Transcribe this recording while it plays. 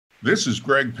This is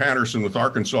Greg Patterson with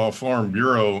Arkansas Farm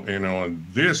Bureau, and on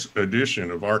this edition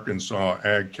of Arkansas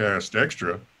AgCast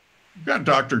Extra, we've got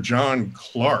Dr. John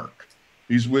Clark.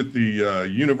 He's with the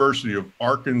University of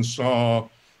Arkansas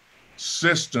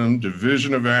System,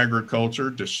 Division of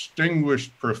Agriculture,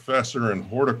 distinguished professor in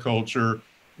horticulture,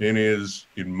 and is,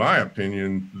 in my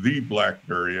opinion, the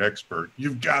blackberry expert.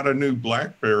 You've got a new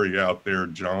blackberry out there,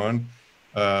 John.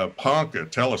 Ponca,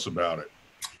 tell us about it.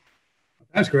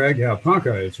 Thanks, Greg. Yeah,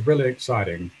 Ponca is really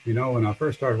exciting. You know, when I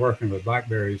first started working with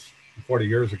blackberries 40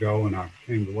 years ago, when I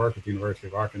came to work at the University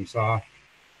of Arkansas,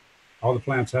 all the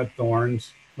plants had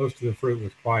thorns. Most of the fruit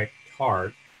was quite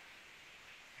tart.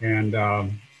 And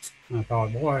I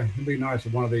thought, boy, it'd be nice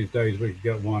if one of these days we could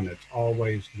get one that's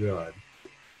always good.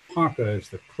 Ponca is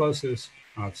the closest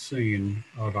I've seen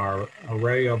of our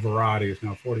array of varieties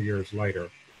now 40 years later.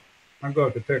 I go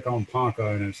up to pick on Ponca,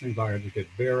 and it seems like I just get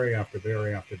berry after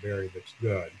berry after berry that's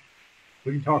good.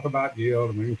 We can talk about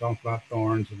yield, and we can talk about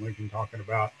thorns, and we can talk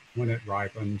about when it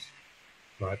ripens,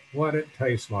 but what it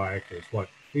tastes like is what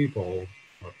people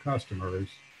or customers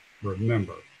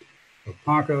remember. So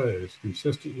Ponca is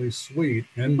consistently sweet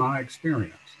in my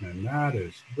experience, and that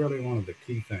is really one of the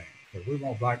key things. Because we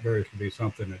want blackberries to be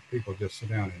something that people just sit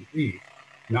down and eat,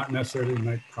 not necessarily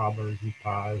make cobblers and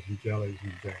pies and jellies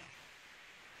and jam.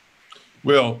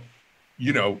 Well,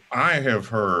 you know, I have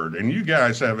heard, and you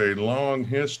guys have a long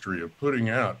history of putting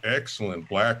out excellent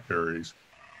blackberries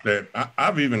that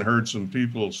I've even heard some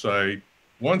people say,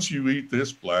 once you eat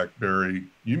this blackberry,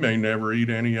 you may never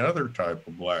eat any other type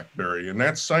of blackberry. And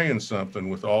that's saying something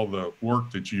with all the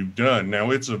work that you've done. Now,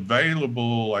 it's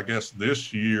available, I guess,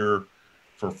 this year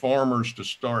for farmers to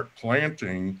start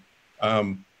planting.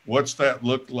 What's that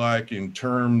look like in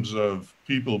terms of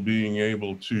people being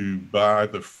able to buy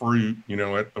the fruit, you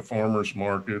know, at the farmers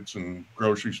markets and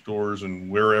grocery stores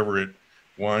and wherever it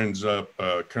winds up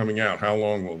coming out? How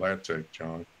long will that take,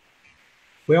 John?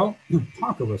 Well,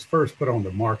 Ponca was first put on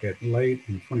the market late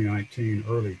in 2019,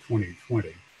 early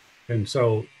 2020. And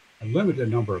so a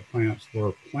limited number of plants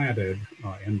were planted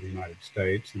in the United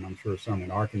States, and I'm sure some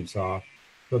in Arkansas.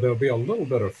 So there'll be a little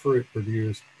bit of fruit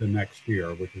produced the next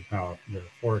year, which is how the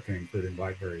foraging fruiting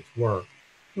blackberries work.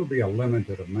 There'll be a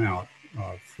limited amount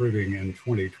of fruiting in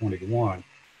 2021.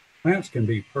 Plants can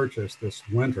be purchased this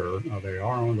winter. They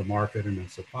are on the market, and the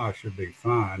supply should be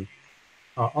fine.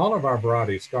 All of our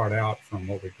varieties start out from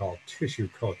what we call tissue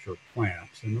culture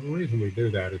plants. And the reason we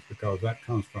do that is because that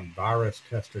comes from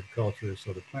virus-tested cultures.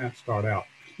 So the plants start out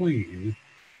clean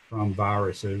from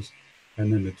viruses.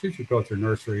 And then the tissue culture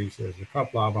nurseries, there's a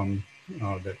couple of them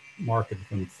that market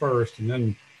them first, and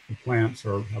then the plants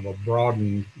have a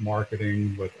broadened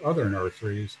marketing with other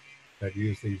nurseries that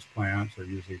use these plants or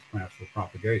use these plants for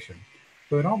propagation.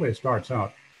 So it always starts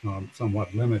out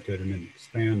somewhat limited and then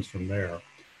expands from there.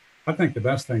 I think the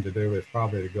best thing to do is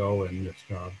probably to go and just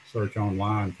search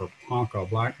online for Ponca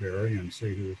Blackberry and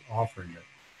see who's offering it.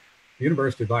 The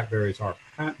university blackberries are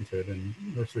patented and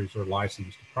nurseries are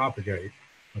licensed to propagate,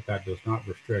 but that does not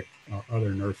restrict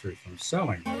other nurseries from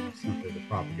selling them, simply the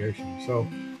propagation. So,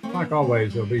 like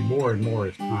always, there'll be more and more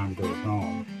as time goes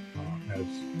on, as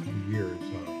years,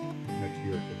 next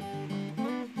year or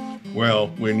two. Well,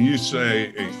 when you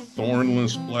say a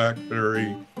thornless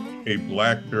blackberry, a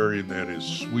blackberry that is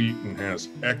sweet and has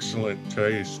excellent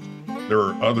taste, there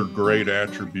are other great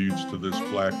attributes to this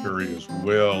blackberry as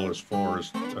well, as far as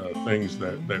things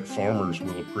that farmers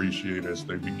will appreciate as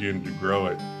they begin to grow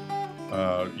it.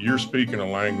 You're speaking a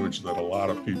language that a lot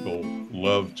of people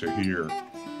love to hear.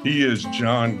 He is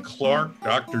John Clark,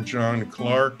 Dr. John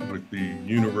Clark with the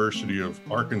University of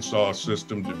Arkansas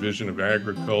System, Division of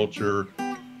Agriculture,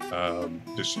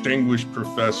 distinguished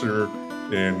professor,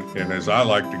 and as I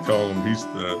like to call him, he's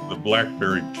the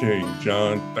Blackberry King.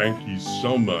 John, thank you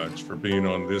so much for being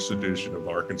on this edition of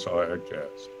Arkansas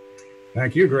AgCast.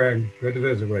 Thank you, Greg. Good to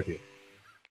visit with you.